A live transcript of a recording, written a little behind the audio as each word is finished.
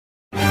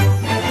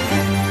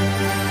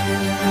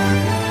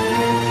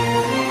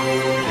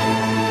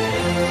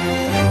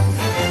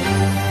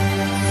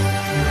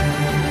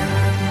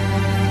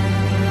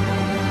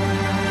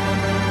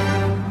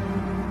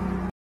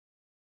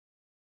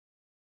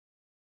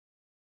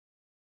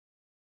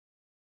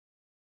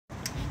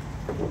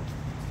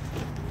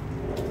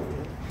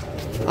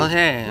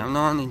Okay, I'm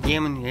on the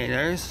Gaming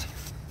Gators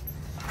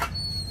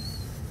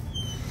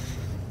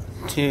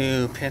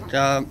to pick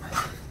up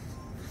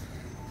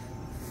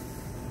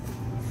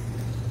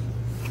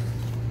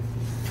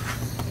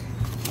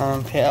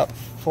pick up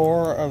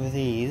 4 of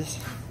these.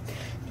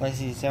 Plus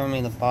he's sending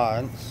me the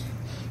box.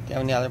 Do you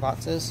have any other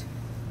boxes?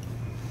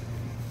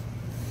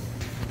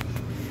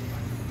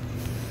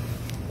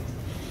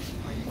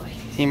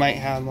 He might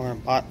have more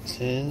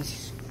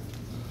boxes.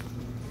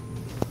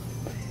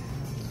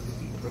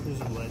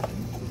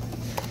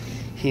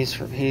 He's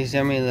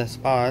sent me this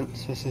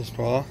box. This is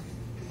cool.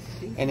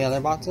 Any other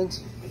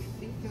boxes? I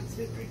think that's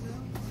it right now.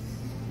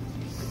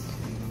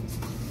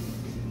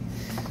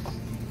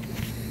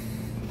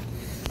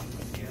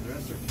 Yeah, the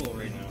rest are full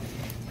right now.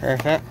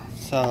 Perfect.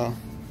 So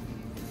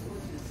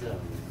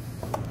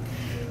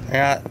I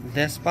got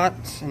this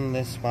box and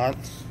this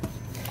box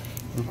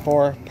and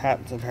 4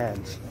 packs of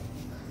cards.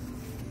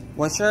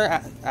 What's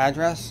your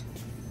address?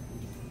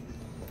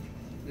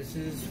 This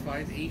is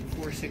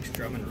 5846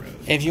 Drummond Road.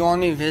 If you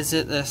want to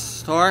visit this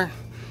store,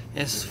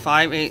 it's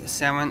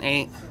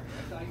 5878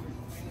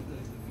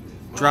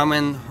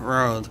 Drummond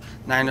Road,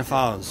 Niagara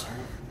Falls.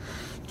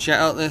 Check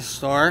out this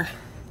store.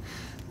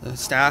 The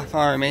staff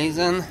are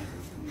amazing.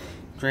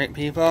 Great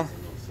people.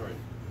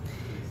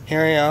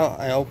 Here we go.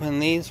 I open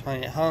these when I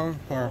get home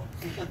or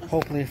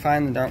hopefully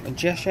find the Dark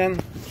Magician.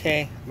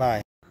 Okay,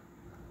 bye.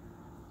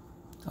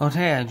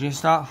 Okay, I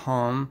just got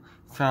home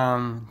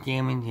from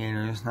Gaming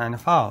Gators, Niagara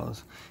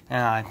Falls,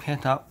 and I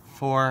picked up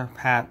 4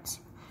 packs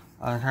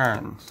of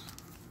cards.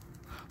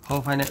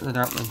 Hope I get the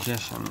Dark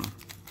Magician.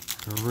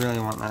 I really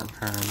want that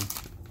card.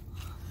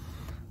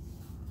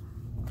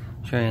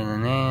 Show you the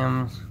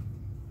names.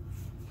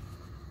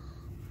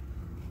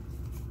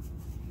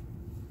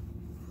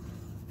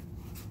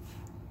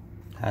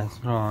 That's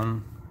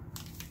drawn.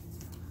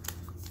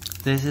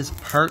 This is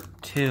part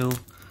 2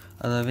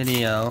 of the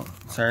video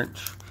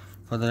search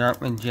for the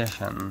Dark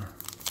Magician.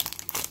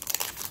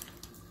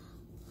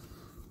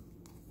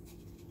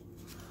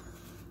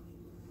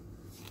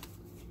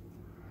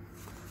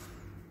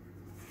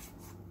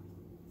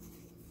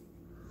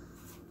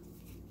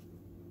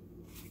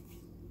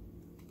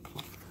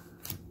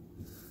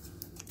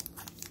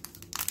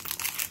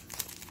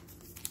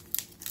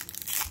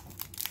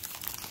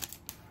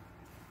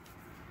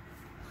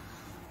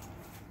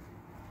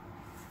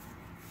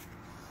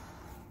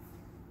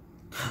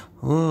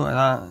 Ooh, I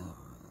got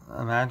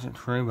a magic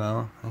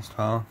Freebo as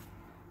well.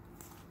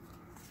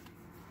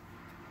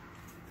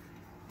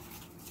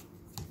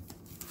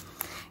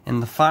 In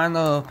the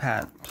final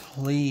pack,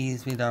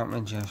 please be Dark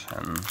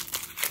Magician.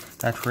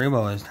 That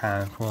Freebo is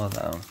kind of cool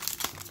though.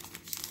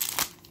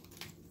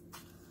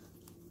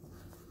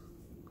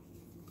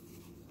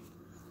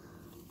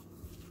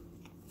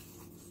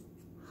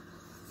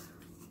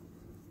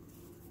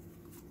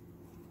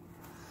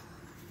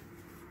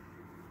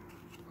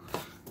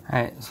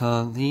 Alright,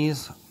 so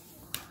these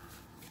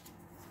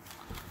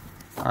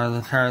are the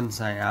cards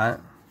I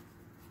got.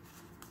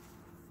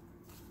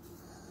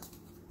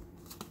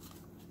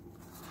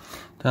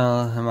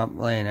 Gonna look them up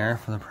later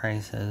for the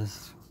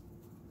prices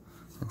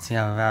and see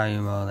how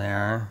valuable they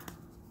are.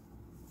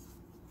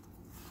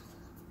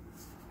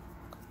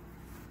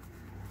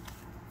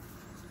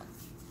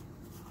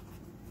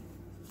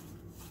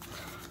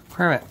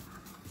 Perfect.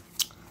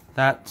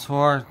 That's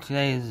for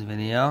today's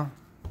video.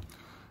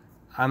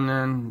 I'm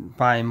gonna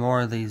buy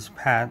more of these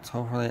packs,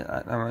 hopefully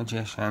Dark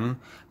Magician,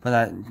 but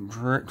that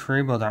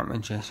Freebo Dark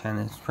Magician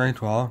is pretty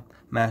cool,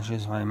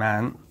 matches my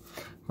man.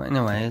 But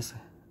anyways,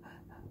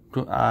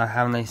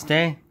 have a nice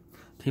day,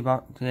 keep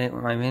up to date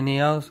with my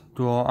videos,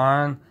 duel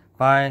on,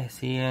 bye,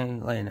 see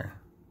you later.